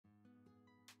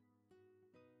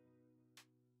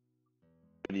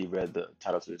already read the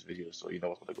title to this video, so you know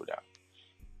what's going to go down.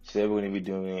 Today we're going to be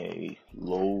doing a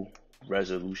low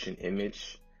resolution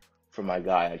image for my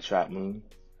guy at Trap Moon.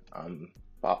 I'm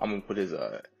going to put his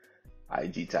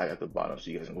IG tag at the bottom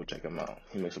so you guys can go check him out.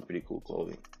 He makes some pretty cool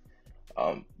clothing.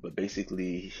 But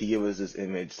basically, he gave us this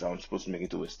image, so I'm supposed to make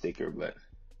it to a sticker, but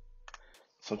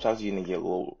sometimes you're going to get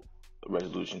low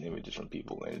resolution images from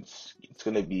people, and it's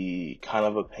going to be kind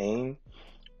of a pain,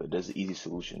 but there's an easy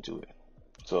solution to it.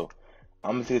 So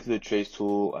I'm going to take it to the trace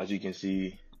tool. As you can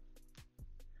see,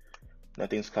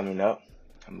 nothing's coming up.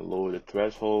 I'm going to lower the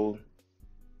threshold.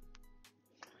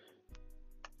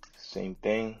 Same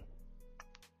thing.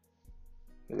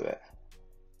 Look at that.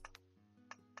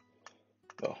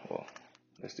 Oh, well,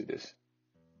 let's do this.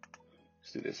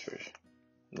 Let's do this first.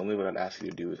 Normally what I'd ask you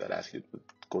to do is I'd ask you to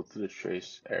go through the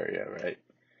trace area, right?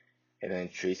 And then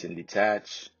trace and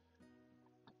detach.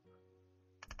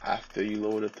 After you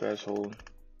lower the threshold,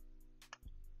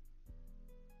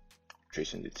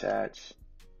 trace and detach.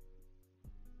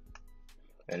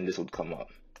 And this would come up,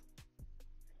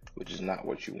 which is not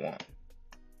what you want.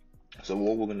 So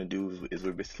what we're going to do is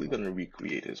we're basically going to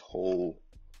recreate his whole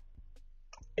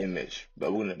image,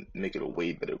 but we're going to make it a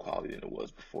way better quality than it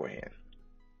was beforehand.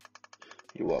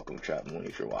 You're welcome, Trap Moon,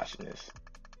 if you're watching this.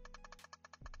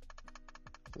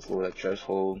 Let's lower that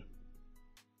threshold.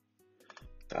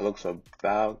 That looks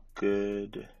about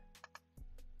good.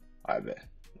 Alright, bet.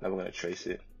 Now we're going to trace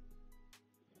it.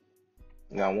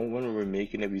 Now, when we're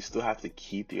making it, we still have to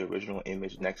keep the original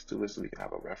image next to it so we can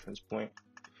have a reference point.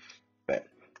 Bet.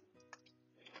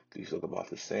 These look about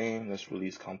the same. Let's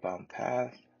release compound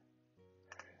path.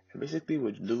 And basically,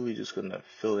 we're literally just going to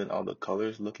fill in all the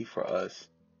colors. Lucky for us,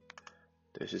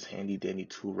 there's this handy dandy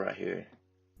tool right here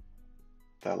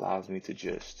that allows me to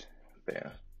just,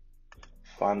 bam,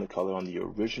 find the color on the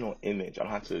original image. I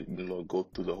don't have to, go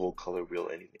through the whole color wheel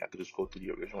or anything. I could just go through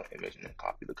the original image and then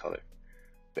copy the color.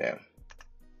 Bam.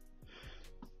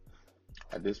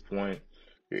 At this point,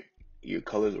 your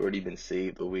color's already been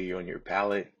saved over here on your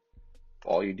palette.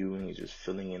 All you're doing is just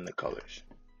filling in the colors.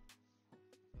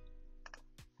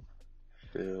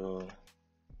 Fill.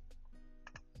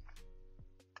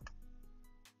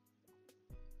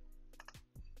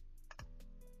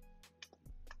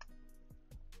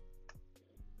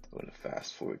 I'm going to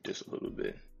fast forward just a little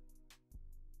bit.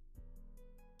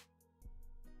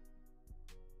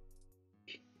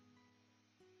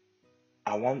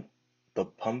 I want the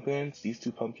pumpkins, these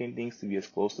two pumpkin things, to be as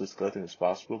close to the skeleton as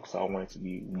possible because I want it to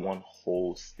be one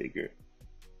whole sticker.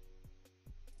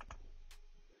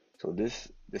 So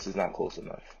this is not close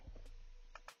enough.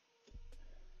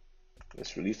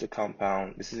 Let's release the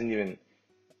compound. This isn't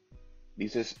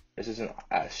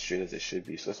as straight as it should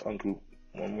be. So let's ungroup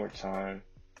one more time.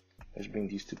 Let's bring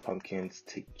these two pumpkins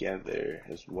together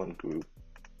as one group.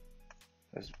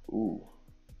 Ooh.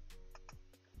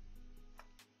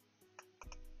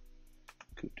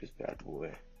 Group this bad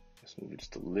boy. Let's move it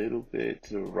just a little bit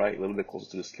to the right, a little bit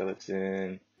closer to the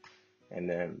skeleton. And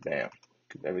then bam.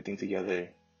 Group everything together.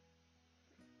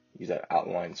 Use that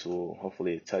outline tool.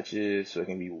 Hopefully it touches so it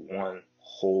can be one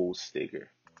whole sticker.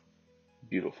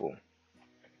 Beautiful.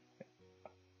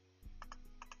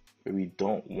 But we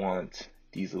don't want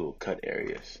these little cut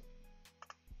areas.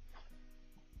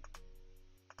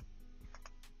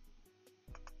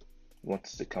 We want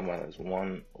this to come out as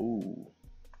one. Ooh.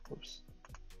 Oops.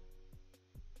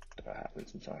 That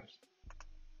happens sometimes.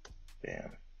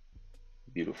 Bam.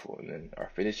 Beautiful. And then our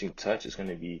finishing touch is going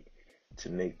to be to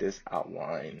make this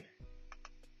outline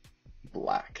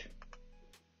black,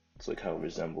 so it kind of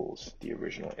resembles the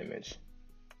original image.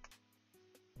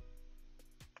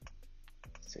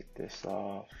 Let's take this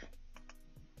off,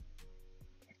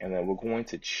 and then we're going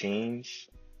to change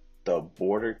the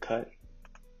border cut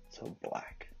to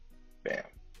black. Bam.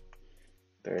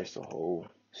 There's the whole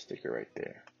sticker right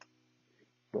there.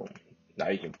 Boom. Now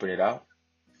you can print it out,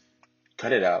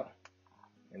 cut it out,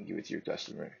 and give it to your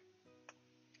customer.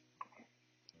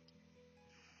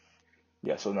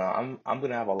 Yeah, so now I'm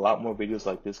gonna have a lot more videos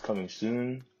like this coming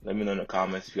soon. Let me know in the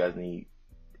comments if you guys need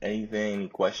anything, any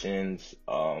questions.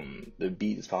 The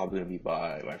beat is probably gonna be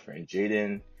by my friend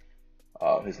Jaden.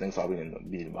 His link's probably in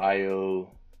the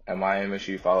bio. And make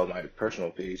sure you follow my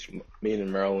personal page, Made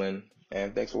in Maryland.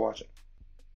 And thanks for watching.